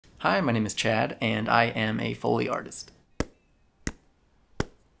Hi, my name is Chad, and I am a Foley artist.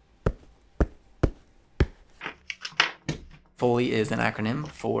 Foley is an acronym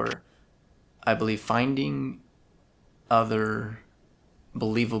for, I believe, finding other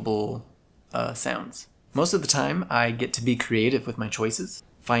believable sounds. Most of the time, I get to be creative with my choices,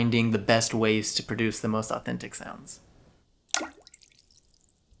 finding the best ways to produce the most authentic sounds.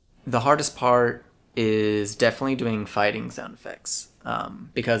 The hardest part is definitely doing fighting sound effects,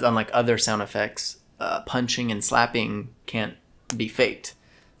 because unlike other sound effects, punching and slapping can't be faked,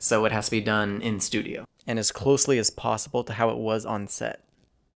 so it has to be done in studio and as closely as possible to how it was on set.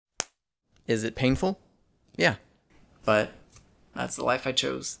 Is it painful? Yeah, but that's the life I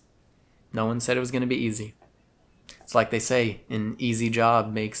chose. No one said it was going to be easy. It's like they say, an easy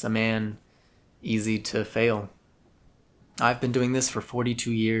job makes a man easy to fail. I've been doing this for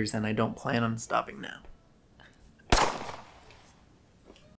 42 years and I don't plan on stopping now.